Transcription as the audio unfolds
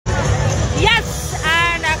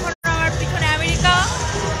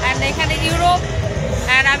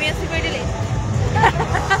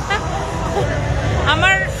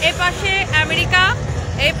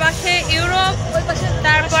এই পাশে ইউরোপ,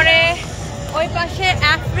 তারপরে ওই পাশে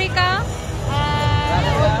আফ্রিকা,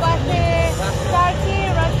 ওই পাশে টার্কি,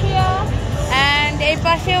 রাশিয়া, অ্যান্ড এই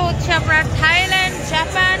পাশে হচ্ছে আপনার থাইল্যান্ড,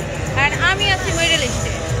 জাপান, অ্যান্ড আমি আছি মিডল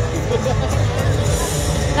ইস্টে।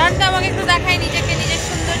 কারণ তো আমাকে একটু দেখাই নিজেকে, নিজের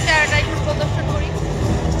সুন্দর চেহারাটা একটু প্রদর্শন করি।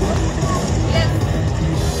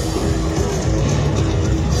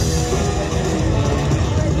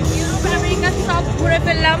 ইউরোপ আমেরিকা সব ঘুরে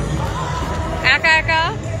ফেললাম একা একা।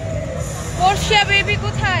 পর্ষিয়া বেবি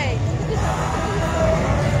কোথায়?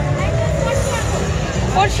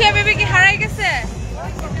 পর্ষিয়া বেবি কি হারাই গেছে?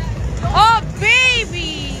 ও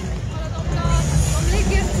বেবি,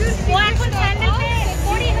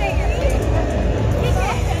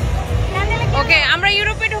 ওকে আমরা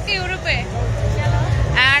ইউরোপে ঢুকি, ইউরোপে,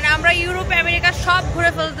 এন্ড আমরা ইউরোপ আমেরিকা সব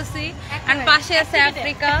ঘুরে ফেলতেছি। এন্ড পাশে আছে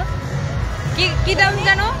আফ্রিকা। কি দাম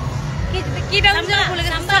জানো? কি দাম জানো? ভুলে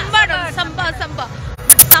গেছি। সাম্বা সাম্বা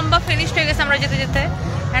সাম্বা ফিনিশড হয়ে গেছে আমরা যেতে যেতে।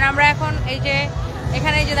 এন্ড আমরা এখন এই যে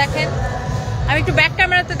এখানে এই যে দেখেন, আমি একটু ব্যাক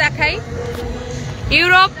ক্যামেরাতে দেখাই।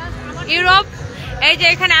 ইউরোপ, ইউরোপ, এই যে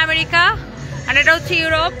এখানে আমেরিকা, এন্ড এটা হচ্ছে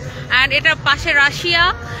ইউরোপ, এন্ড এটার পাশে রাশিয়া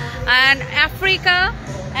এন্ড আফ্রিকা।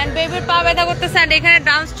 এন্ড বেবির পা ব্যথা করতেছে, এন্ড এখানে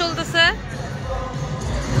ডান্স চলতেছে।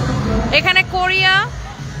 এখানে কোরিয়া।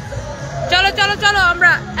 চলো চলো চলো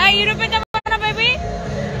আমরা ইউরোপে যাবো না বেবি?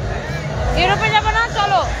 ইউরোপে যাবো না?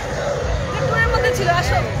 চলো, ট্যুরের মধ্যে ছিল,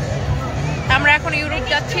 আসো। আমরা এখন ইউরোপ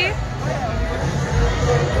যাচ্ছি।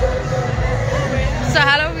 So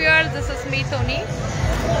hello viewers, this is me Tony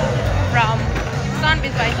from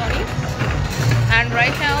Sanvee by Tony, and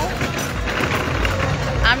right now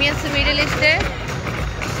আমি আছি মিডল ইস্টে,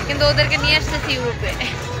 কিন্তু ওদেরকে নিয়ে আসতেছি ইউরোপে।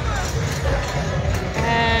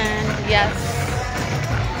 ইয়াস,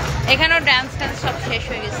 এখানেও ডান্স টান্স সব শেষ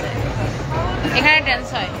হয়ে গেছে। এখানে ডান্স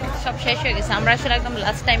হয়, সব শেষ হয়ে গেছে। আমরা আসলে একদম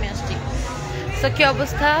লাস্ট টাইমে আসছি। তো কি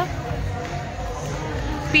অবস্থা?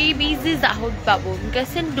 পিবিজি জাহুদ বাবু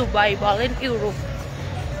গেছেন দুবাই, বলেন ইউরোপ।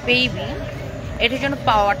 বেবি, এটার জন্য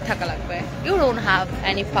পাওয়ার থাকা লাগবে। ইউ ডোন্ট হ্যাভ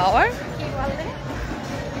এনি পাওয়ার।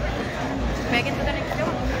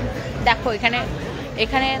 দেখো এখানে,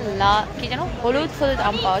 এখানে কি জানো, হলুদ হলুদ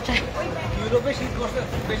আম পাওয়া যায়।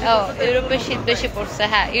 ইউরোপে শীত বেশি পড়ছে।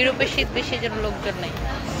 হ্যাঁ, ইউরোপে শীত বেশি, যেন লোকজন নেই।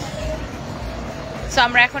 তো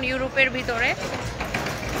আমরা এখন ইউরোপের ভিতরে,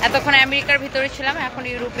 এতক্ষণ আমেরিকার ভিতরে ছিলাম, এখন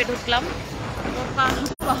ইউরোপে ঢুকলাম।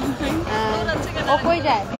 ও কই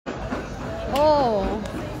যায়? ও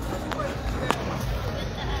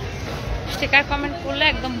স্টিকার কমেন্ট করলে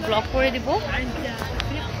একদম ব্লক করে দিব।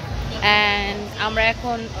 এন্ড আমরা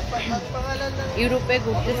এখন ইউরোপে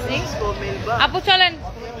ঘুরতেছি। আপু চলেন,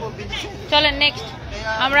 চলেন নেক্সট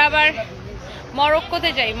আমরা আবার মরক্কোতে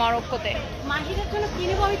যাই। মরক্কোতে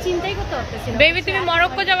বেবি তুমি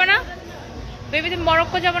মরক্কো যাবে না? বেবি তুমি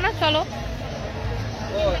মরক্কো যাবে না? চলো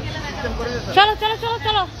চলো চলো চলো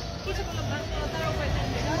চলো।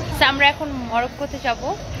 আমরা এখন মরক্কোতে যাবো।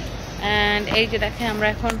 এন্ড এই যে দেখেন, আমরা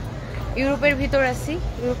এখন ইউরোপের ভিতর আছি।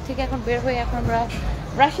 ইউরোপ থেকে এখন বের হয়ে এখন আমরা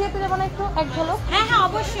রাশিয়াতে যাবো না? একটু এক ঝলক। হ্যাঁ হ্যাঁ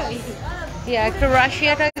অবশ্যই, একটু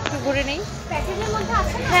রাশিয়াটা একটু ঘুরে নেই।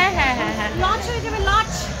 হ্যাঁ হ্যাঁ হ্যাঁ হ্যাঁ, লঞ্চ হয়ে যাবে,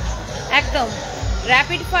 লঞ্চ একদম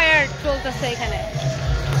র্যাপিড ফায়ার চলতেছে এখানে।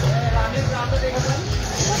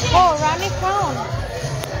 ও রানী ক্রাউন,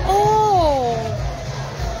 ও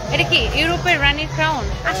এটা কি ইউরোপের রানী ক্রাউন?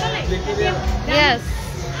 আসলে ইয়েস,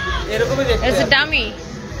 এরকমই দেখতে, ইটস আ ডামি।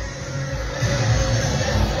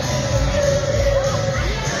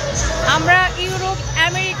 আমরা ইউরোপ,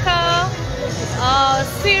 আমেরিকা,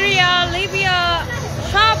 সিরিয়া, লিবিয়া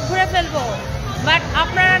সব ঘুরে ফেলবো, বাট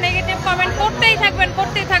আপনারা নেগেটিভ কমেন্ট করতেই থাকবেন,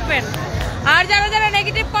 করতেই থাকবেন। আর যারা যারা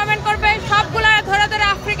নেগেটিভ কমেন্ট করবে সবগুলা ধরে ধরে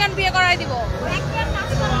আফ্রিকান বিয়ে করাই দিব।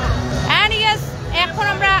 এন্ড ইয়েস, এখন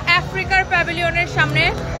আমরা আফ্রিকার প্যাভিলিয়নের সামনে।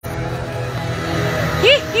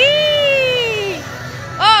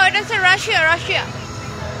 ও এটা হচ্ছে রাশিয়া, রাশিয়া।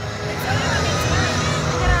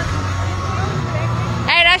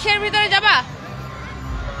 এই রাশিয়ার ভিতরে যাবা?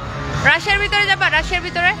 রাশিয়ার ভিতরে যাবা? রাশিয়ার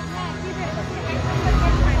ভিতরে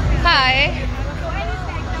high,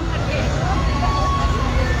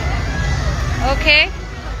 okay.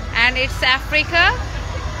 And it's Africa.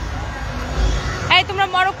 এই তোমরা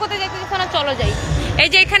মরক্কোতে যেতে দিচ্ছ না? চলো যাই। এই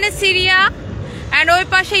যে এখানে সিরিয়া, এন্ড ওই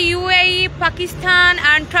পাশে UAE, Pakistan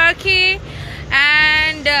and turkey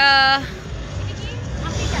and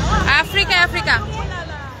Africa, Africa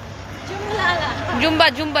Zumba,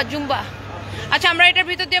 Zumba, Zumba. আচ্ছা আমরা এটার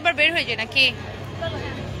ভিতর দিয়ে আবার বের হয়ে যাই নাকি?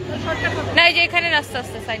 না, এই যে এখানে রাস্তা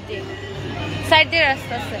আছে, সাইড দিয়ে, সাইড দিয়ে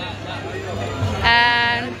রাস্তা আছে।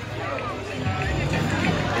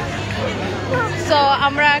 সো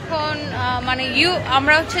আমরা এখন মানে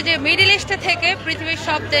আমরা হচ্ছে যে মিডল ইস্টে থেকে পৃথিবীর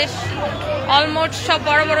সব দেশ অলমোস্ট সব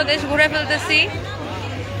বড় বড় দেশ ঘুরে ফেলতেছি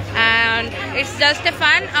and it's just a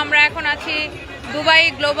fun. আমরা এখন আছি দুবাই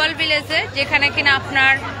গ্লোবাল ভিলেজে, যেখানে কিনা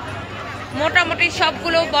আপনার মোটামুটি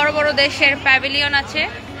সবগুলো বড় বড় দেশের প্যাভিলিয়ন আছে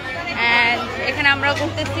অ্যান্ড এখানে আমরা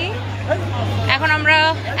ঘুরতেছি। এখন আমরা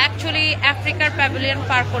অ্যাকচুয়ালি আফ্রিকার প্যাভিলিয়ন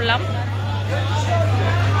পার করলাম।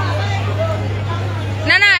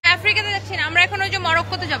 না না, আফ্রিকাতে যাচ্ছি না, আমরা এখন ওই যে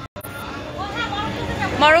মরক্কোতে যাব।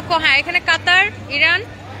 মরক্কো, হ্যাঁ, এখানে কাতার, ইরান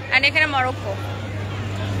অ্যান্ড এখানে মরক্কো।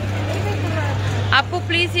 আপু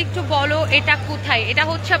প্লিজ একটু বলো এটা কোথায়? এটা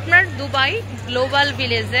হচ্ছে আপনার Dubai global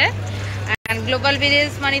ভিলেজে। And global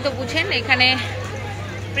village মানে তো বুঝেন, এখানে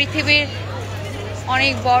পৃথিবীর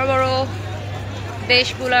অনেক বড় বড়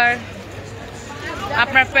দেশগুলার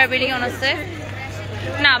আপনার প্যাভিলিয়ন আছে।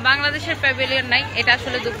 না, বাংলাদেশের প্যাভিলিয়ন নাই, এটা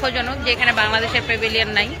আসলে দুঃখজনক যে এখানে বাংলাদেশের প্যাভিলিয়ন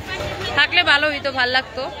নাই। থাকলে ভালো হইতো, ভালো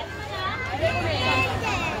লাগতো।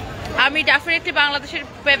 আমি ডেফিনেটলি বাংলাদেশের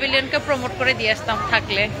প্যাভিলিয়নকে প্রমোট করে দিয়ে আসতাম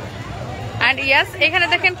থাকলে। অ্যান্ড ইয়াস, এখানে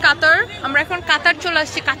দেখেন কাতার, আমরা এখন কাতার চলে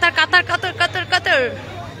আসছি। কাতার কাতার কাতার কাতার কাতার।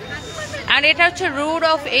 অ্যান্ড এটা হচ্ছে রুট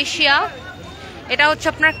অফ এশিয়া, এটা হচ্ছে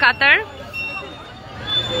আপনার কাতার।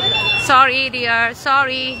 Sorry dear,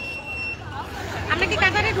 sorry. আমরা কি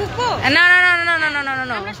কাতারে ঢুকবো? না না না না না না না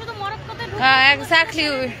না, আমরা শুধু মরক্কোতে ঢুকবো। এক্স্যাক্টলি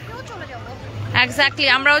এক্স্যাক্টলি,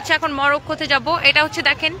 আমরা হচ্ছে এখন মরক্কোতে যাব। এটা হচ্ছে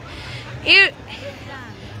দেখেন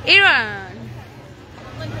ইরান।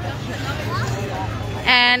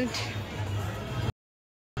 অ্যান্ড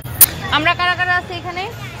আমরা কারা কারা আছি এখানে?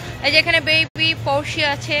 এই যে এখানে বেবি পর্শিয়া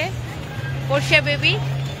আছে, পর্শিয়া বেবি।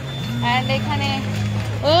 অ্যান্ড এখানে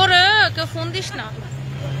ওরে কেউ ফোন দিস না।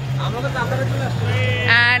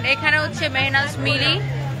 অ্যান্ড এখানে হচ্ছে মেহনাজ মিলি,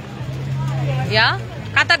 ইয়া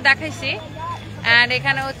কাতার দেখাইছি। অ্যান্ড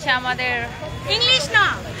এখানে হচ্ছে আমাদের ইংলিশ না,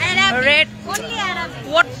 রেড অনলি আরবি।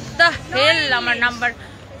 হোয়াট দ্য হেল, আমার নাম্বার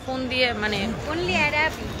ফোন দিয়ে মানে অনলি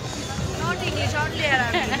আরবি, নট ইংলিশ, অনলি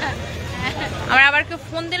আরবি। আমরা আবার কেউ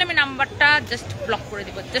ফোন দিলে আমি নাম্বারটা জাস্ট ব্লক করে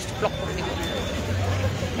দিব, জাস্ট ব্লক করে দিব।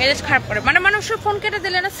 মেজাজ খারাপ করে, মানে মানুষের ফোন কেটে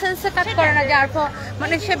দিলে না সেন্সে কাজ করে না, যে আর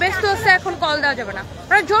মানে সে ব্যস্ত হচ্ছে, এখন কল দেওয়া যাবে না,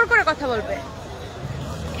 ওরা জোর করে কথা বলবে।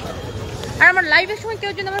 আর আমার লাইভের সময়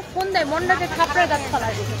কেউ যদি আমার ফোন দেয়, মনটাকে থাপড়ে গাছ ফেলা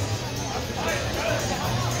দিবে।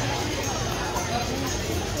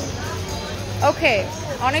 ওকে,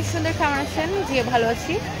 অনেক সুন্দর কেমন আছেন? জি ভালো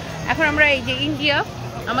আছি। এখন আমরা এই যে ইন্ডিয়া,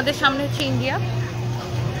 আমাদের সামনে হচ্ছে ইন্ডিয়া।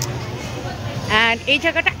 অ্যান্ড এই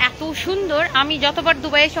জায়গাটা এত সুন্দর, আমি যতবার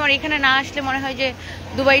দুবাই এসে আমার এখানে না আসলে মনে হয় যে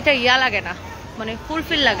দুবাইটা ইয়া লাগে না, মানে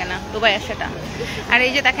ফুলফিল লাগে না দুবাই আসাটা। আর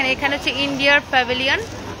এই যে দেখেন এখানে হচ্ছে ইন্ডিয়ার প্যাভিলিয়ন,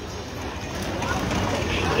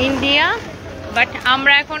 ইন্ডিয়া। বাট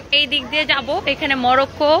আমরা এখন এই দিক দিয়ে যাব, এখানে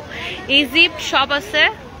মরক্কো, ইজিপ্ট সব আছে।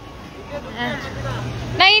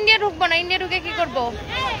 না, ইন্ডিয়া ঢুকবো না, ইন্ডিয়া ঢুকে কি করবো?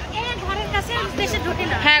 ঘরের কাছে দেশে ঢুকি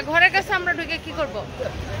না। হ্যাঁ, ঘরের কাছে আমরা ঢুকে কি করব?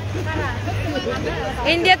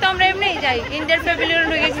 ইন্ডিয়া তো আমরা এমনিই যাই, ইন্ডিয়ার প্যাভিলিয়ন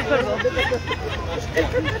ঢুকে কি করবো?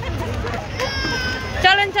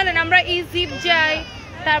 চলেন চলেন, আমরা ইজিপ্ট যাই,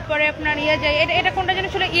 তারপরে আপনার ইয়ে যাই। এটা কোনটা যেন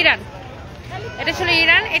ছিল? ইরান। এটা ছিল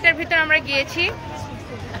ইরান, এটার ভিতর আমরা গিয়েছি।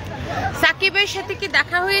 সাকিবের সাথে কি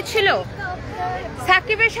দেখা হয়েছিল?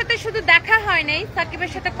 সাকিবের সাথে শুধু দেখা হয় নাই,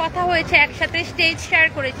 সাকিবের সাথে কথা হয়েছে, একসাথে স্টেজ শেয়ার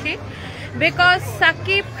করেছি। বিকজ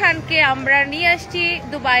সাকিব খানকে আমরা নিয়ে আসছি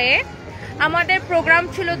দুবাইয়ে, আমাদের প্রোগ্রাম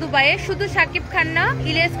ছিল দুবাইয়ে। শুধু সাকিব খান না,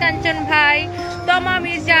 ইলিয়াস কাঞ্চন ভাই, তমা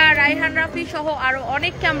মির্জা, রায়হান রাফি সহ আরো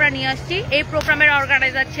অনেককে আমরা নিয়ে আসছি। এই প্রোগ্রামের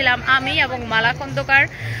অর্গানাইজার ছিলাম আমি এবং মালা খন্দকার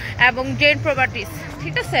এবং জেন প্রপার্টিস,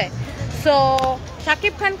 ঠিক আছে? সো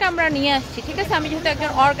সাকিব খানকে আমরা নিয়ে আসছি, ঠিক আছে? আমি যেহেতু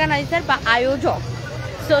একজন অর্গানাইজার বা আয়োজক,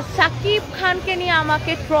 সো সাকিব খানকে নিয়ে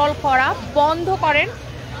আমাকে ট্রল করা বন্ধ করেন।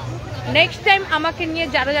 নেক্সট টাইম আমাকে নিয়ে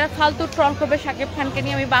যারা যারা ফালতু ট্রল করবে সাকিব খানকে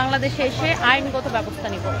নিয়ে, আমি বাংলাদেশে এসে আইনগত ব্যবস্থা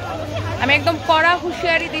নিব। আমি একদম কড়া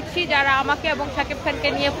হুঁশিয়ারি দিচ্ছি, যারা আমাকে এবং সাকিব খানকে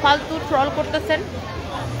নিয়ে ফালতু ট্রল করতেছেন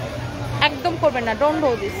একদম করবেন না, ডোন্ট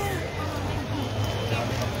ডু দিস।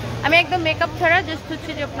 আমি একদম মেকআপ ছাড়া জাস্ট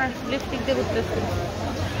হচ্ছে যে আপনার লিপস্টিক দিয়ে ঘুরতেছি।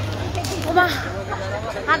 ওমা,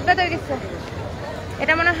 হাত ব্যথা হয়ে গেছে।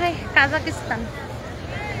 এটা মনে হয় কাজাকিস্তান।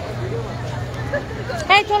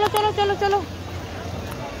 হ্যাঁ, চলো চলো চলো চলো,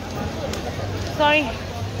 সরি।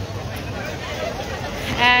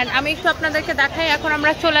 অ্যান্ড আমি একটু আপনাদেরকে দেখাই, এখন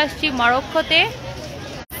আমরা চলে আসছি মরক্কোতে।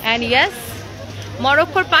 অ্যান্ড ইয়েস,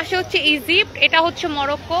 মরক্কোর পাশে হচ্ছে ইজিপ্ট, এটা হচ্ছে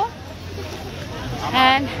মরক্কো।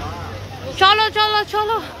 অ্যান্ড চলো চলো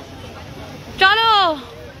চলো চলো,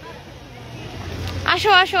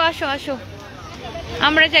 আসো আসো আসো আসো,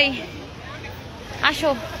 আমরা যাই, আসো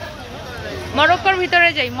মরক্কোর ভিতরে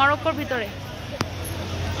যাই, মরক্কোর ভিতরে।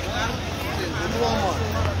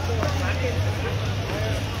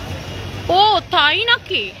 ও তাই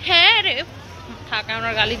নাকি? হ্যাঁ রে, থাক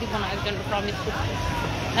আমরা গালি দিব না, একজন প্রমিস করছি,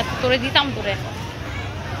 তোরে দিতাম তোরে।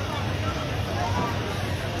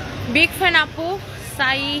 বিগ ফ্যান আপু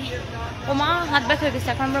সাই। ওমা হাত ব্যথা হয়ে গেছে।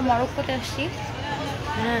 এখন আমরা মরক্কোতে আসছি,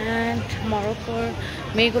 অ্যান্ড মরক্কোর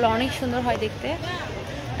মেয়েগুলো অনেক সুন্দর হয় দেখতে,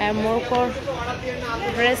 আর মরক্কোর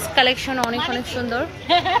ড্রেস কালেকশন অনেক অনেক সুন্দর।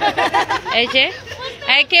 এই যে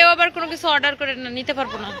কেউ আবার কোনো কিছু অর্ডার করে না, নিতে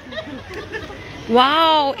পারবো না।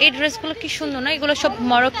 ওয়াও, এই ড্রেসগুলো কি সুন্দর না? এগুলো সব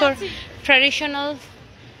মরক্কোর ট্র্যাডিশনাল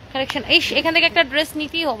কালেকশন। এই এখান থেকে একটা ড্রেস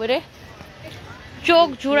নিতেই হবে রে, চোখ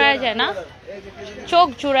জুড়ায় যায় না, চোখ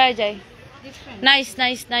জুড়ায় যায়। Nice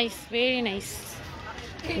nice nice, very nice.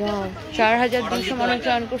 4200 মানুষ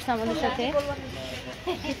জয়েন করছে আমাদের সাথে।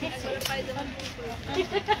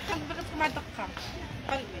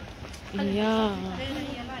 Yeah,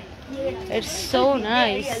 it's so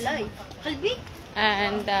nice.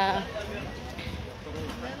 And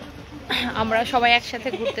আমরা সবাই একসাথে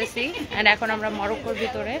ঘুরতেছি, and এখন আমরা মরক্কোর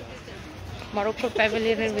ভিতরে, মরক্কোর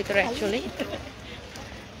প্যাভিলিয়নের ভিতরে অ্যাকচুয়ালি।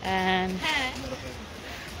 And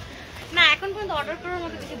না এখন পর্যন্ত অর্ডার করার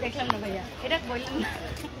মতো কিছু দেখলাম না ভাইয়া, এটা বললাম না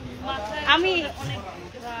আমি,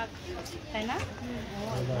 তাই না?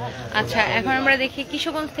 আচ্ছা, এখন আমরা দেখি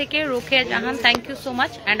কিশোরগঞ্জ থেকে রোকেয়া জাহান, thank you so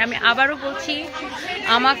much. And আমি আবারও বলছি,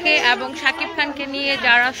 আমাকে এবং শাকিব খানকে নিয়ে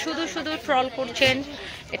যারা শুধু শুধু ট্রল করছেন,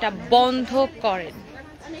 এটা বন্ধ করেন,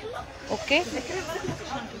 ওকে?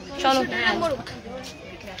 চলো।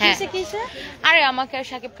 হ্যাঁ, আরে আমাকে আর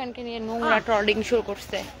শাকিব খানকে নিয়ে নোংরা ট্রলিং শুরু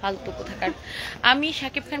করছে, ফালতু কোথাকার। আমি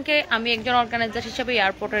শাকিব খানকে আমি একজন অর্গানাইজার হিসেবে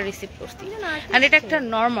এয়ারপোর্টে রিসিভ করছি, আর এটা একটা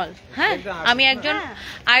নর্মাল। হ্যাঁ, আমি একজন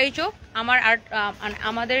আয়োজক, আমার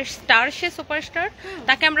আমাদের স্টার, সে সুপারস্টার,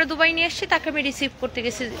 তাকে আমরা দুবাই নিয়ে এসেছি, তাকে আমি রিসিভ করতে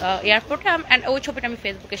গেছি এয়ারপোর্টে, অ্যান্ড ওই ছবিটা আমি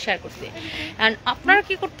ফেসবুকে শেয়ার করছি। অ্যান্ড আপনারা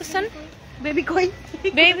কি করতেছেন? বেবি কই?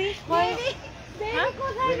 বেবি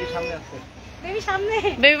বেবি সামনে,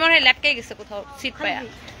 বেবি মনে হয় লেটকে গেছে কোথাও সিট পায়া।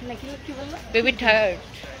 Baby tired,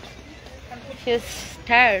 she is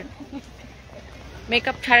tired.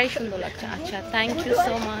 Makeup ছাড়াই সুন্দর লাগছে। আচ্ছা, থ্যাংক ইউ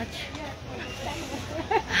সো মাচ।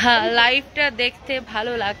 হ্যাঁ, লাইভটা দেখতে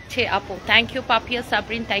ভালো লাগছে আপু, thank you. Papiya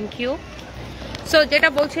Sabrin, thank you. So যেটা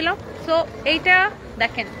বলছিলাম, সো এইটা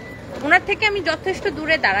দেখেন, ওনার থেকে আমি যথেষ্ট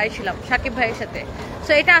দূরে দাঁড়াইছিলাম সাকিব ভাইয়ের সাথে।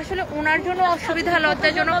 সো এটা আসলে ওনার জন্য অসুবিধা,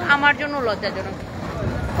 লজ্জাজনক, আমার জন্য লজ্জাজনক।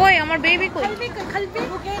 কই আমার বেবি কই?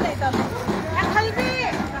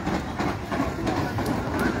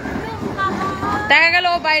 দেখা গেল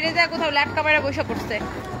ও বাইরে যায় কোথাও ল্যাটকা বাইরে বসে পড়ছে।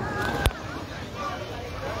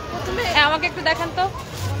 আমাকে একটু দেখান তো।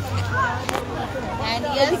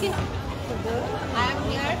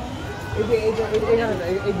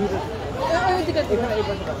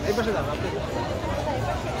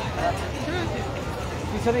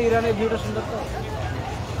 পিছনে ইরানের ভিউটা সুন্দর তো।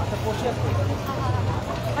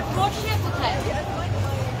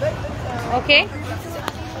 ওকে,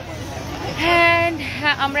 হ্যাঁ,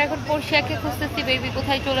 আমরা এখন পর্ষিয়াকে খুঁজতেছি। বেবি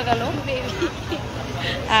কোথায় চলে গেল?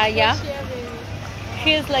 ইয়া, she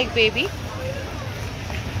is like baby.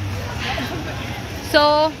 So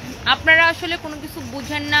আপনারা আসলে কোনো কিছু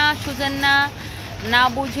বুঝেন না, সুঝেন না, না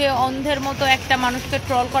বুঝে অন্ধের মতো একটা মানুষকে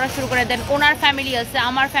ট্রল করা শুরু করে দেন। ওনার ফ্যামিলি আছে,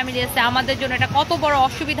 আমার ফ্যামিলি আছে, আমাদের জন্য এটা কত বড়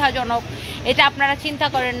অসুবিধাজনক, এটা আপনারা চিন্তা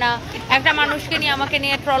করেন না। একটা মানুষকে নিয়ে আমাকে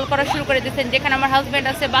নিয়ে ট্রল করা শুরু করে দিচ্ছেন, যেখানে আমার হাজব্যান্ড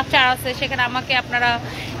আছে, বাচ্চা আছে, সেখানে আমাকে আপনারা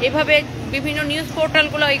এভাবে বিভিন্ন নিউজ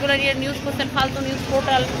পোর্টালগুলো এইগুলো নিয়ে নিউজ করছেন, ফালতু নিউজ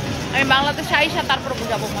পোর্টাল। আমি বাংলাদেশে আইসা তারপর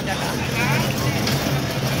বুঝাবো মজাটা।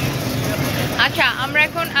 আচ্ছা, আমরা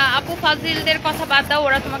এখন আপু ফাজিলদের কথা বাদ দাও,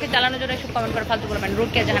 ওরা তোমাকে জ্বালানোর জন্য এসব কমেন্ট করে ফালতু বলবেন।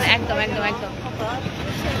 রোকেয়া জাহান, একদম একদম একদম।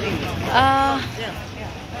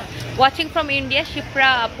 ওয়াচিং ফ্রম ইন্ডিয়া, শিপ্রা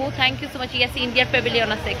আপু, thank you so much. Yes, ইন্ডিয়ার প্যাভিলিয়ন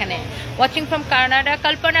আছে এখানে। Watching from Canada,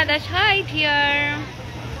 Kalpana Das, high deer.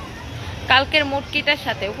 কালকের মুটকিটার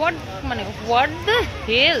সাথে হোয়াট দ্য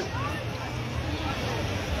হেল?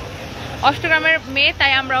 অষ্টগ্রামের মেয়ে,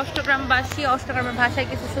 তাই আমরা অষ্টগ্রামবাসী, অষ্টগ্রামের ভাষায়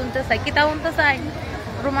কিছু শুনতে চাই। কিতা শুনতে চাই?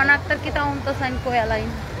 রোমান আক্তার কিতা শুনতে চাই? কোয়া লাইন।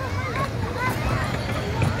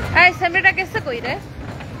 এই সানভিটা কেসে কই রে?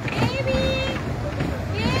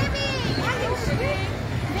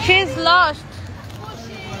 She is lost.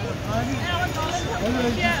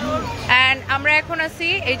 And আমরা এখন আছি,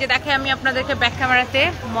 এই যে দেখে আমি আপনাদেরকে ব্যাক ক্যামেরাতে,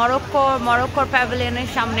 মরক্কোর প্যাভিলিয়নের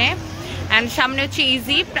সামনে। এন্ড সামনে হচ্ছে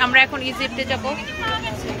ইজিপ্ট। আমরা এখন ইজিপ্টে যাব।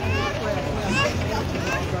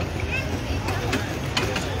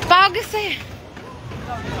 পাওয়া গেছে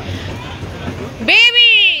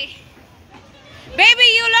baby. Baby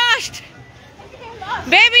you lost,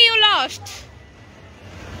 baby you lost.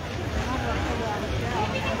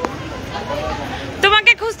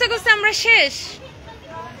 তোমাকে খুঁজতে খুঁজতে আমরা শেষ।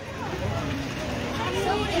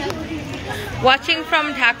 Watching from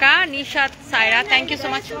Dhaka, Nishat Saira, thank you so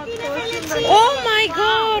much. O my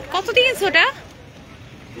god, কত দিয়ে কিনছো ওটা?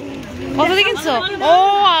 কত দিয়ে কিনছো? ও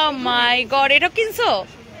মাই গড, এটা কিনছো?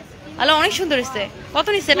 আলো অনেক সুন্দর হয়েছে। কত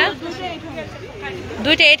নিচ্ছে এটা?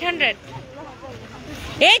 দুইটা 800।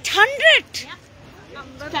 800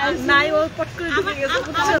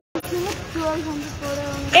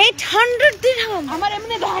 800 দিরহাম। আমার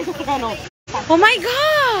এমনি 200 কেন? ও মাই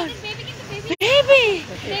god baby,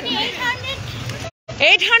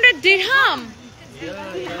 800 dirham.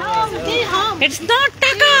 It's not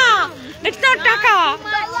taka. It's not taka.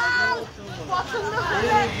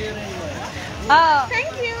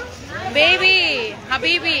 Thank you. Baby,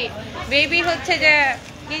 habibi, baby হচ্ছে যে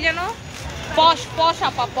কি জানো, পশ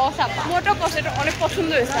আপা মোটা পশ। এটা অনেক পছন্দ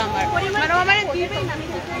হয়েছে আমার। মানে আমার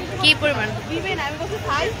কি পরিমাণ দিবেন? আমি বলছি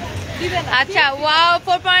 5 দিবেন। আচ্ছা, wow,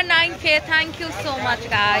 4.9k. Thank you so much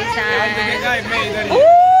guys. And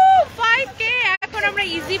 5k এখন আমরা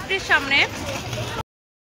ইজিপ্টের সামনে।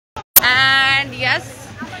 And yes,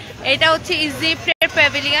 এটা হচ্ছে ইজিপ্টের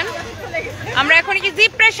প্যাভিলিয়ন। আমরা এখন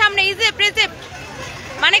ইজিপ্টের সামনে। ইজিপ্ট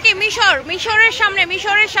মানে কি মিশরের সামনে।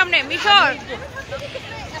 মিশর।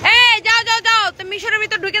 এই যাও তুমি মিশরের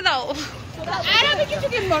ভিতর ঢুকে দাও। আর আমি কিছু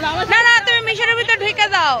কিনবো না। না তুমি মিশরের ভিতর ঢুকে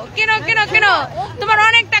দাও। কেন তোমার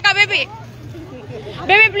অনেক টাকা বেবি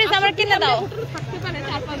প্লিজ আমার কিনে দাও।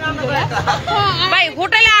 ভাই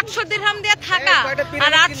হোটেলে 800 দিরহাম দিয়ে থাকা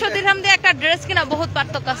আর 800 দিরহাম দিয়ে একটা ড্রেস কিনা বহুত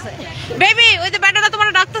পার্থক্য আছে। বেবি ওই যে বেটাটা তোমার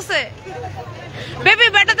ডাকতেছে। বেবি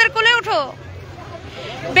বেটাদের কোলে ওঠো।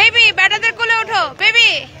 বেবি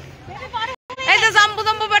এই যে জাম্বু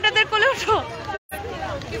বেটাদের কোলে ওঠো।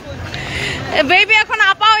 বেবি এখন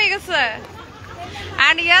আপা হয়ে গেছে।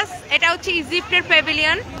 And yes, এটা হচ্ছে ইজিপ্টের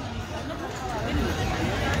প্যাভিলিয়ন।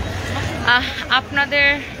 আপনাদের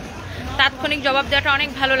তাৎক্ষণিক জবাব দেওয়াটা অনেক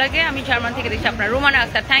ভালো লাগে। আমি জার্মান থেকে দেখছি। আপনার Romana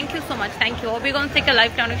Akter, thank you so much. Thank you. অবিগঞ্জ থেকে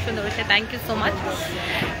লাইভটা অনেক সুন্দর হয়েছে, thank you so much.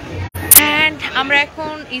 And আমরা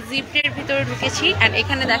এখন ইজিপ্টের ভিতরে ঢুকেছি। অ্যান্ড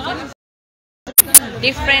এখানে দেখেন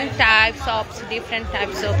ডিফারেন্ট টাইপস অফ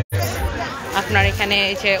আপনার এখানে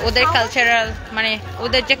যে ওদের কালচারাল, মানে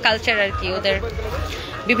ওদের যে কালচার আর কি, ওদের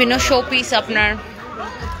বিভিন্ন শো পিস আপনার।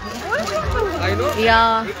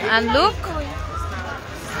 অ্যান্ড লুক,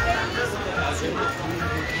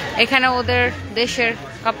 এখানে ওদের দেশের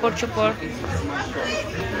কাপড় চোপড়।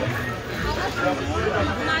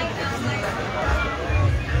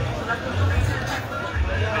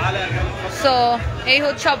 সো এই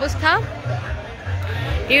হচ্ছে অবস্থা।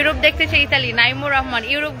 ইউরোপ দেখতেছে ইতালি, নাইমুর রহমান।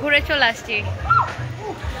 ইউরোপ ঘুরে চলে আসছি।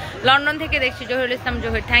 লন্ডন থেকে দেখছি জহিরুল ইসলাম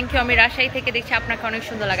জহির, থ্যাংক ইউ। আমি রাজশাহী থেকে দেখছি, আপনাকে অনেক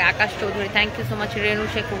সুন্দর লাগে। Akash Chowdhury, thank you so much. Renu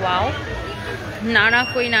Sheikh, wow. নানা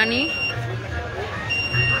কই নানি,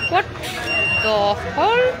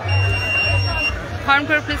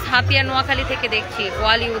 খনপুর প্লিজ। হাতিয়া নোয়াখালী থেকে দেখছি,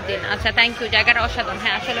 ওয়ালি উদ্দিন, আচ্ছা থ্যাংক ইউ। জায়গাটা অসাধারণ।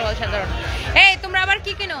 হ্যাঁ আসলে অসাধারণ। এই তোমরা আবার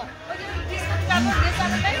কি কিনো?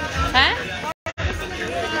 হ্যাঁ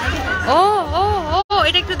ও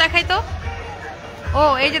এটা একটু দেখাই তো। ও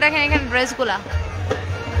এই যে দেখেন এখানে ড্রেসগুলা,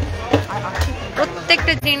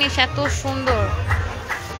 প্রত্যেকটা জিনিস এত সুন্দর।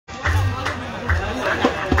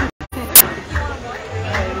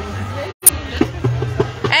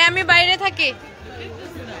 আমি বাইরে থাকি।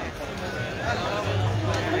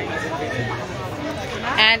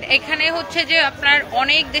 এন্ড এখানে হচ্ছে যে আপনার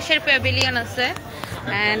অনেক দেশের প্যাভিলিয়ন আছে।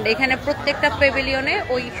 এন্ড এখানে প্রত্যেকটা প্যাভিলিয়নে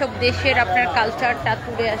ওই সব দেশের আপনার কালচারটা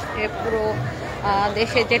তুলে আসছে। পুরো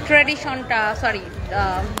দেশে যে ট্র্যাডিশনটা,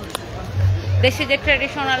 দেশে যে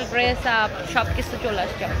ট্র্যাডিশনাল ড্রেস আপ সব কিছু চলে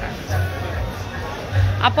আসছে আপনার।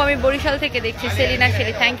 আপু আমি বরিশাল থেকে দেখছি, Selina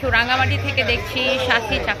Shelley, thank you. Rangamati থেকে দেখছি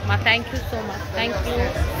সাথী Chakma, thank you so much, thank you.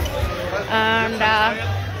 And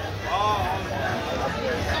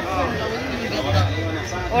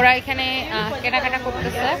ওরা এখানে কেনাকাটা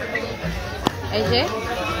করতেছে। এই যে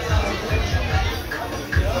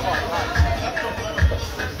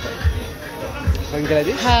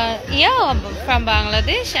Bangladesh? Yeah, from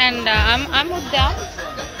Bangladesh, and I'm with them.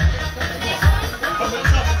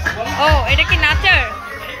 Oh, এটা কি নাচার?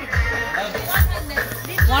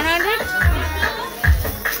 100?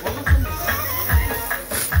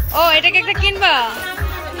 Oh, এটাকে একটা কিনবা?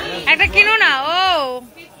 একটা কিনো না। Oh.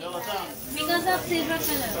 Because of silver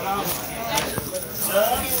color.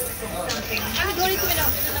 আমি ধরি তুমি নাও।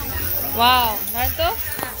 Wow, that's so.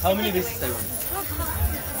 How many pieces I want?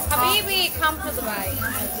 Habibi, come to Dubai.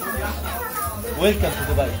 Welcome to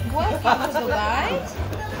Dubai. Welcome to Dubai.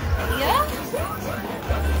 Yeah.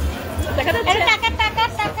 টাকা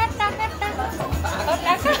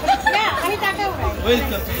আমি টাকা উড়াই।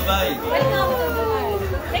 Welcome to Dubai. Welcome to Dubai.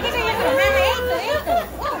 দেখে তো ইয়ে করো না, এই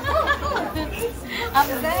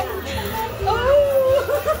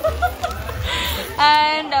তো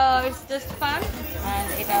and it's just fun and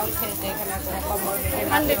এটা হচ্ছে যে এখানে কোনো কম্পিটিশন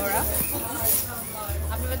আছে ওরা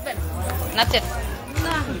আপনি বুঝবেন নাচেন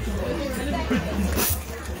না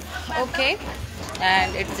ওকে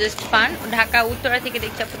and it's just fun Dhaka Uttara থেকে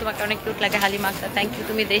দেখছি আপু তোমাকে অনেক কিউট লাগে হালিমা আক্তার থ্যাংক ইউ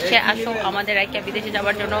তুমি দেশে আসো আমাদের আইকা বিদেশে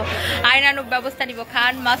যাওয়ার জন্য আইনানুক ব্যবস্থা নিব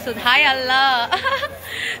খান মাসুদ হাই আল্লাহ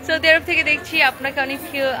সৌদি আরব থেকে দেখছি আপনাকে অনেক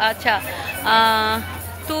আচ্ছা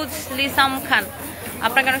তুজ লিসাম খান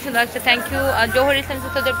আপনাকে অনেক সুন্দর লাগছে thank you Johar Islam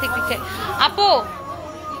Saudi আরব থেকে দেখছে আপু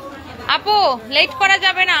আপু লেট করা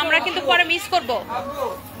যাবে না আমরা কিন্তু পরে মিস করব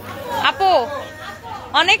আপু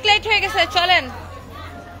অনেক লেট হয়ে গেছে চলেন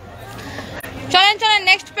চলেন চলেন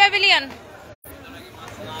নেক্সট প্যাভিলিয়ন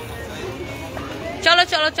চলো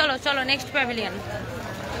চলো চলো চলো নেক্সট প্যাভিলিয়ন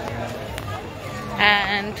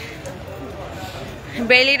এন্ড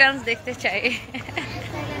বেলি ডান্স দেখতে চাই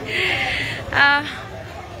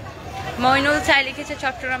মইনুল চাই লিখেছে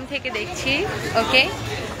চট্টগ্রাম থেকে দেখছি ওকে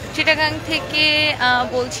চিটাগাং থেকে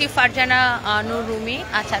বলছি ফারজানা নূর রুমি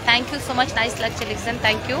আচ্ছা thank you so much nice লাগছে লিখছেন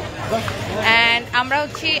থ্যাংক ইউ অ্যান্ড আমরা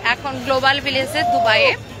হচ্ছি এখন গ্লোবাল ভিলেজে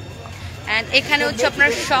দুবাইয়ে অ্যান্ড এখানে হচ্ছে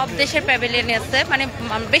আপনার সব দেশের প্যাভিলিয়ন আছে মানে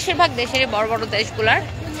বেশিরভাগ দেশেরই বড় বড় দেশগুলার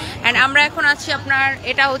অ্যান্ড আমরা এখন আছি আপনার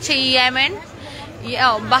এটা হচ্ছে ইয়েমেন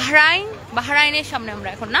বাহরাইনের সামনে আমরা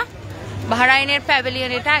এখন না বাহরাইনের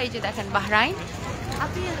প্যাভিলিয়ন এটা এই যে দেখেন বাহরাইন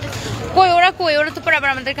কই ওরা তো পরে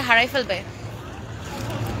আবার আমাদেরকে হারাই ফেলবে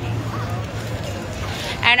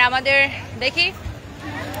অ্যান্ড আমাদের দেখি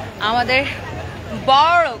আমাদের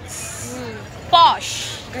বড়ক্স পশ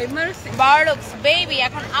বারলুকস বেবি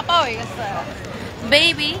এখন আপা হয়ে গেছে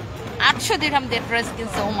বেবি 800 দিরহাম দিয়ে ড্রেস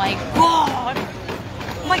কিনছে ও মাই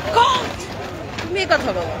গড তুমি কথা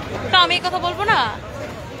বলো তো আমি কথা বলবো না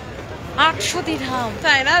 800 দিরহাম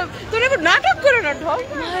তাই না তুমি নাটক করো না ঢোক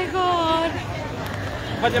মাই গড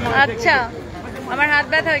আচ্ছা আমার হাত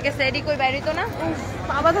ব্যথা হয়ে গেছে এডি কই বাইরে তো না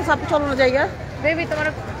আবার তো সব চলনো জায়গা বেবি তোমার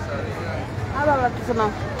আবার লাগছে না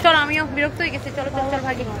চলো আমিও বিরক্ত হয়ে গেছি চলো চল চল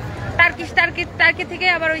ভাগি টার্কি থেকে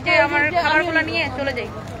আবার ওই যে আমার খাবারগুলো নিয়ে চলে যাই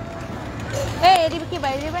এই এদিকে কি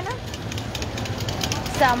বাইরে যাবে না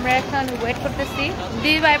আমরা এখন ওয়েট করতেছি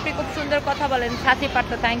দিদি ভাই আপনি খুব সুন্দর কথা বলেন সাথী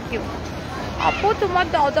পাত্র থ্যাংক ইউ আপু তোমার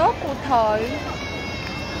দাদা কোথায়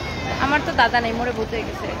আমার তো দাদা নেই মরে ভূত হয়ে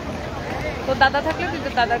গেছে তো দাদা থাকলে তুই তো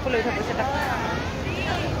দাদার কোলে উঠাবো সেটা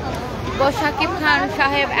শাকিব খান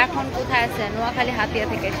সাহেব এখন কোথায় আছে নোয়াখালী হাতিয়া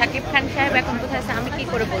থেকে শাকিব খান সাহেব এখন কোথায় আছে আমি কি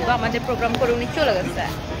করে বলবো আমাদের প্রোগ্রাম করে উনি চলে গেছে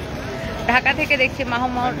ঢাকা থেকে দেখছি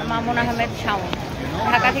মামুন আহমেদ শাওন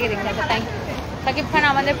ঢাকা থেকে দেখছি আচ্ছা থ্যাংক ইউ শাকিব খান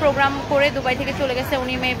আমাদের প্রোগ্রাম করে দুবাই থেকে চলে গেছে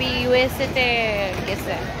উনি মেবি ইউএসএ তে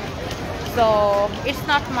গেছে so it's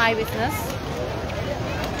not my business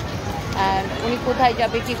আর উনি কোথায়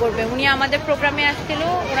যাবে কি করবে উনি আমাদের প্রোগ্রামে আসছিল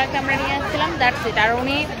ওনাকে আমরা নিয়ে আসছিলাম দ্যাটস ইট আর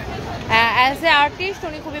উনি অ্যাজ এ আর্টিস্ট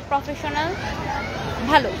উনি খুবই প্রফেশনাল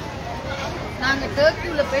ভালো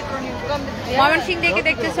ময়মনসিং থেকে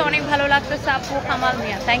দেখতেছে অনেক ভালো লাগতেছে আপু কামাল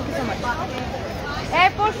মিয়া থ্যাংক ইউ সো মাচ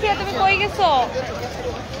পড়শিয়া তুমি কই গেছো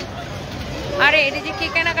আরে এটা যে কি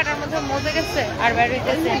কেনাকাটার মধ্যে মজে গেছে আর বাইরে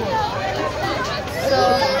হইতেছে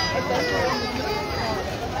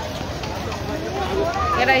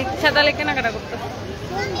এরা ইচ্ছা তাহলে কেনাকাটা করতে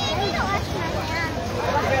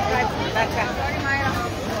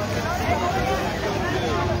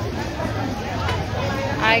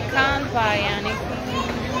I can't buy anything.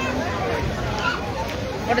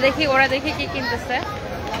 ওরা দেখি কি কিনতেছে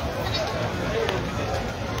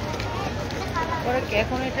ওরা কি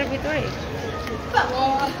এখন এটার ভিতরে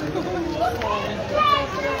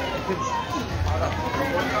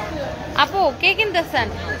আপু কে কিনতেছেন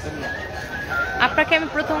আপনাকে আমি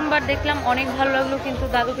প্রথমবার দেখলাম অনেক ভালো লাগলো কিন্তু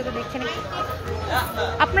দাদুকে তো দেখছেন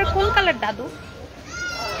আপনার কোন কালার দাদু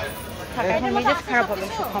মেজাজ খারাপ হবে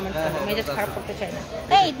কমেন্ট করো মেজাজ খারাপ করতে চাই না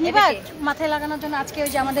এই নিবাত মাথায় লাগানোর জন্য আজকে ওই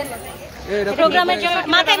যে আমাদের প্রোগ্রামের জন্য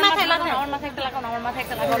মাথায় লাগানো আমার মাথায় একটা লাগানো আমার মাথায়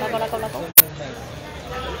একটা লাগাও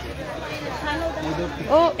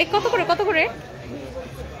ও এই কত করে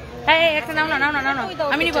এই একটা নাও না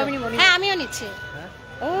আমি নিব হ্যাঁ আমিও নিচ্ছি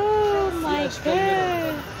ও মাই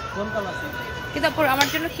গড কোন কালার কিন্তু আপু আমার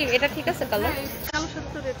জন্য কি এটা ঠিক আছে কালার কালো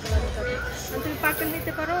 70 এর কালার তুমি পার্পল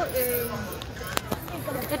নিতে পারো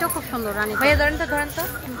এটাও খুব সুন্দর রানী ভাইয়া ধরেন তো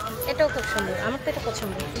এটাও খুব সুন্দর আমার তো এটা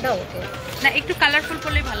পছন্দ দাও ওকে না একটু কালারফুল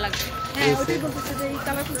করলেই ভালো লাগবে হ্যাঁ ওটাই বলতেছে যে এই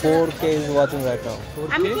colourful 4K is watching right now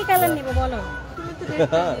আমি কি কালার নেব বলো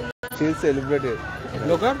she'll celebrate it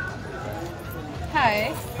look up hi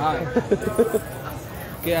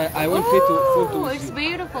okay I want fit to it's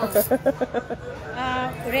beautiful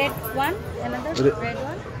red one another red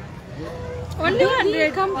one only one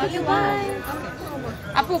red come to buy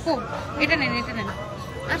আপু এটা নেন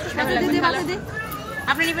আচ্ছা দিদি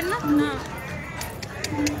আপনি নেবেন না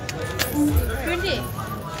 20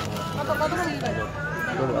 কত করে দিবেন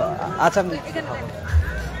আচ্ছা 1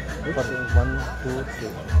 2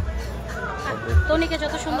 3 টনিকে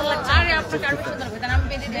যত সুন্দর লাগছে আরে আপনার কার্ড সুন্দর হবে কারণ আমি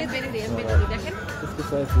বেঁধে দিই দেখেন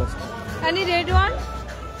 55 plus any red one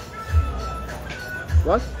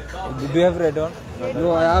what do you have red on no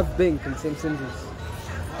I have pink in same this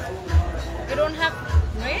you don't have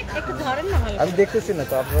red একটু ধরেন না ভালো আমি দেখতেছি না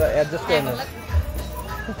তো আপনারা অ্যাডজাস্ট করেন না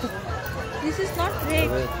this is not red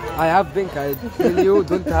I have pink I tell you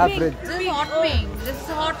don't have red this is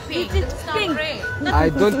hot pink this is not red I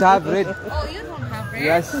don't have red oh you don't have red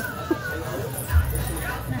yes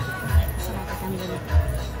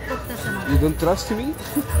you don't trust me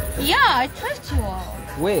yeah I trust you all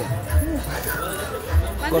where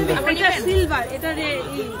এটা silver এটা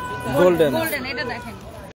golden এটা দেখেন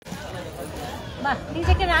বাহ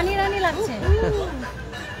নিজেকে রানী রানী লাগছে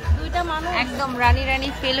দুইটা মানুষ একদম রানী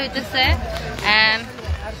ফিল হইতেছে এন্ড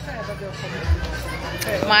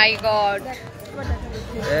মাই গড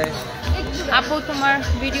আপু তোমার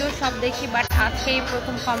ভিডিও সব দেখি বাট আজকেই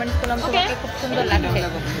প্রথম কমেন্ট করলাম তোমাকে খুব সুন্দর লাগছে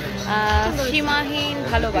সীমাহীন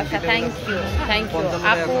ভালোবাসা থ্যাংক ইউ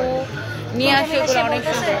আপু নিয়ে আসে এগুলো অনেক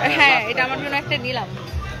সুন্দর হ্যাঁ এটা আমার জন্য একটা নিলাম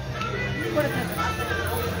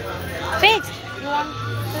page you want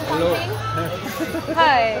something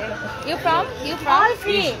hi you from all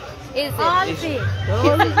free is it all free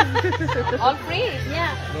all free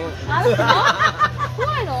yeah no who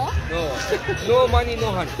I know no money no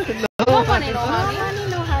honey no money no honey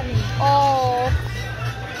no honey oh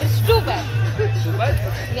it's too bad too bad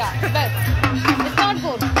yeah bad it's not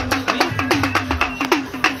good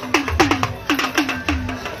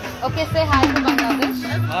okay say hi to Bangladesh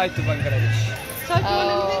hi to Bangladesh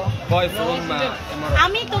boy from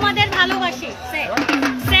আমি তোমাদের ভালোবাসি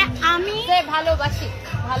সে আমি ভালোবাসি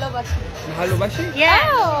yeah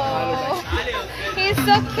he's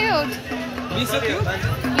so cute be so cute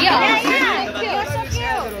yeah you're so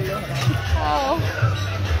cute oh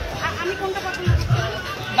আমি কোনটা পছন্দ করছি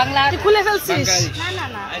বাংলা খুলে ফেলছিস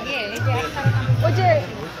না এই যে একটা ওই যে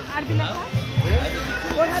আরবি লেখা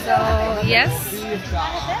so yes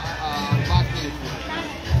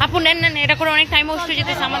আপু নেন এটা করে অনেক টাইম ওয়েস্ট হয়ে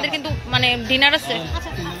যেতেছে আমাদের কিন্তু মানে ডিনার আছে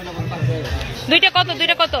দুইটা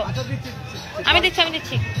কত আমি দিচ্ছি আমি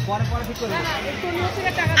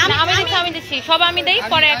দিচ্ছি সব আমি দেই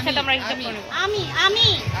পরে একসাথে আমরা হিসাব করব আমি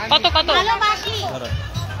কত ভালোবাসি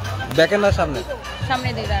ব্যাকের না সামনে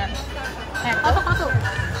দেই দাঁড়ান হ্যাঁ কত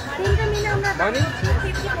তিনটা মিলে আমরা মানে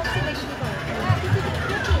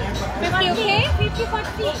 50 okay 50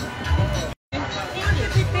 40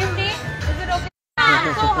 is it okay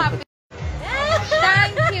I'm so happy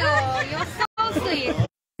thank you you're so sweet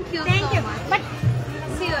thank you so much but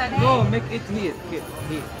see you again no make it here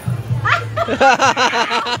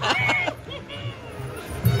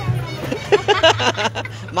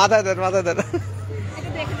মাথা দেন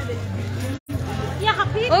yeah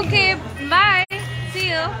happy okay bye see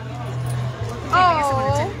you oh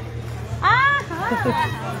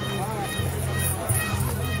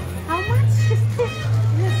how much is this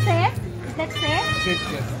you said is that said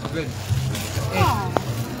good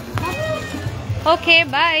okay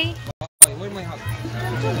bye where my hug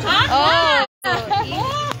oh thank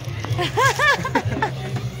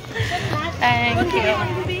you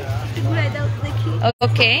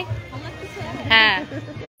okay হ্যাঁ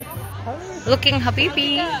looking habibi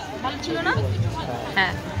ভালো ছিল না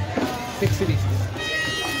হ্যাঁ 6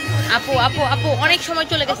 আপু অনেক সময়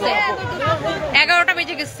চলে গেছে 11টা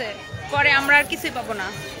বেজে গেছে পরে আমরা আর কিছুই পাবো না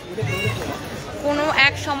কোনো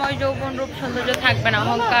এক সময় যৌবন রূপ সৌন্দর্য থাকবে না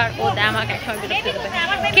অহংকার ও দামাক এক সময় বিরক্ত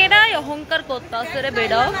করবে কেডাই অহংকার করতেছে রে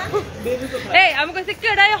বেড়া এই আমি কইছি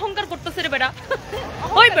কেডাই অহংকার করতেছে রে বেড়া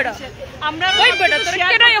ওই বেড়া আমরা ওই বেড়া তোর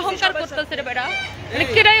কেডাই অহংকার করতেছে রে বেড়া মানে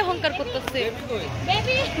কেডাই অহংকার করতেছে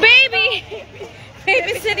বেবি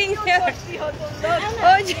সিটিং হিয়ার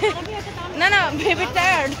ওই না বেবি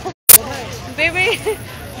টায়ার্ড বেবি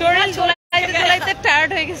চলাইতে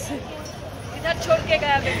টায়ার্ড হয়ে গেছে इधर छोड़ के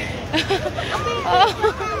गया बेबी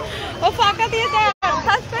ও ফাঁকা দিয়ে দেয়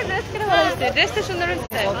ফার্স্ট ড্রেস করে বলছে ড্রেসটা সুন্দর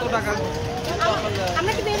হচ্ছে কত টাকা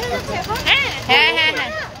আমরা কি বের হয়ে যাচ্ছি এখন হ্যাঁ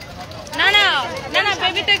না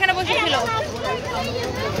বেবি তো এখানে বসে ছিল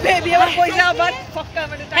বেবি আবার কই যা আবার ফক্কা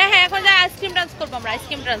মানে হ্যাঁ এখন যা আইসক্রিম ডান্স করবো আমরা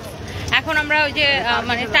আইসক্রিম ডান্স এখন আমরা ওই যে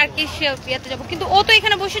মানে টার্কিশ ইয়াতে যাবো কিন্তু ও তো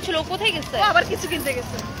এখানে বসে ছিল ও কোথায় গেছে আবার কিছু কিনতে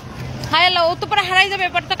গেছে হাই আল্লাহ ও তো পরে হারাই যাবে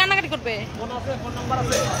এবার তো কান্নাকাটি করবে ফোন নাম্বার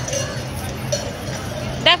আছে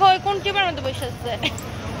দেখো ওই কোন টিমের মধ্যে বসে আছে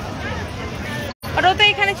আর ও তো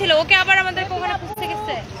এখানে ছিল ওকে আবার আমাদেরকে ওখানে খুঁজতে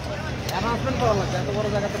গেছে অ্যানাউন্সমেন্ট করা লাগবে এত বড়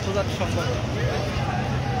জায়গাতে খোঁজা সম্ভব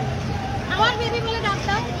আমার বেবি বলে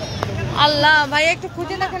ডাকতাম আল্লাহ ভাই একটু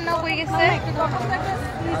খুঁজে দেখেন না কই গেছে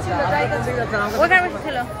ওখানে বসে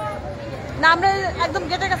ছিল না আমরা একদম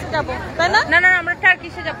গেটের কাছে যাব তাই না? না না না, আমরা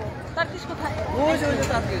টার্কিশে যাব টার্কিশ কোথায়?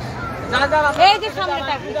 এই যে সামনে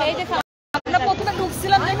টার্কিশ এই যে সামনে আমরা প্রথমে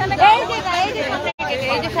ঢুকছিলাম যেখানে এই যে সামনে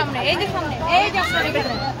এই যে সামনে এই যে সামনে এই যে আপনার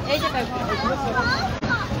এখানে এই যে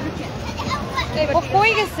ও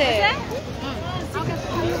কই গেছে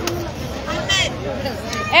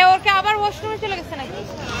ওরকে আবার ওয়াশরুমে চলে গেছে নাকি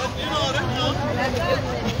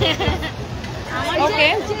ওকে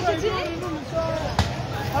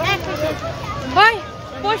ভাই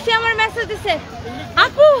পড়ছি আমার মেসেজ দিছে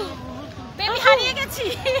আপু বেবি হারিয়ে গেছি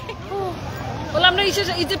বল আমরা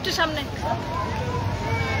ইজিপ্টের সামনে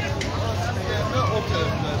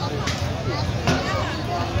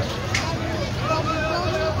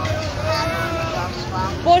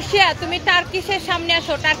পর্ষিয়া তুমি টার্কিশের সামনে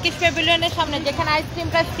আসো টার্কিশ প্যাভিলিয়নের সামনে যেখানে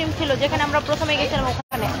আইসক্রিম ছিল যেখানে আমরা প্রথমে গেছিলাম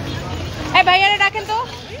ওখানে এই ভাইয়ারে ডাকেন তো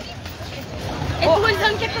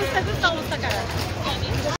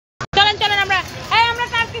চলেন চলেন আমরা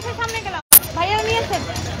টার্কিশের সামনে গেলাম ভাইয়ারা নিয়ে আসেন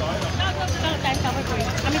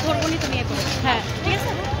আমি ধরবো নি তুমি এখন হ্যাঁ ঠিক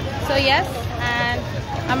আছে সো ইয়েস এন্ড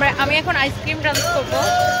আমি এখন আইসক্রিম ডান্স করবো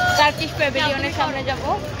টার্কিশ প্যাভিলিয়নের সামনে যাব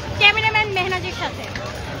ক্যামেরাম্যান মেহনাজের সাথে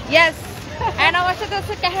ইয়েস এন্ড আমার সাথে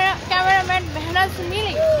আছে cameraman Mehnaz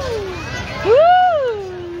milli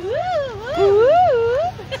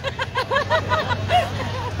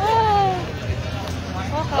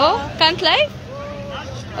Oh, can't live?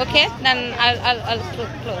 Okay, then I'll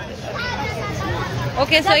close it.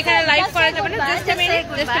 Okay, so এখানে লাইভ করা যাবে না just a minute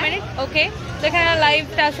okay so এখানে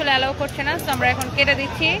লাইভটা আসলে অ্যালাউ করছে না so আমরা এখন কেটে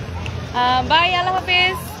দিচ্ছি বাই আল্লাহ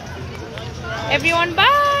হাফেজ everyone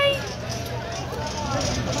bye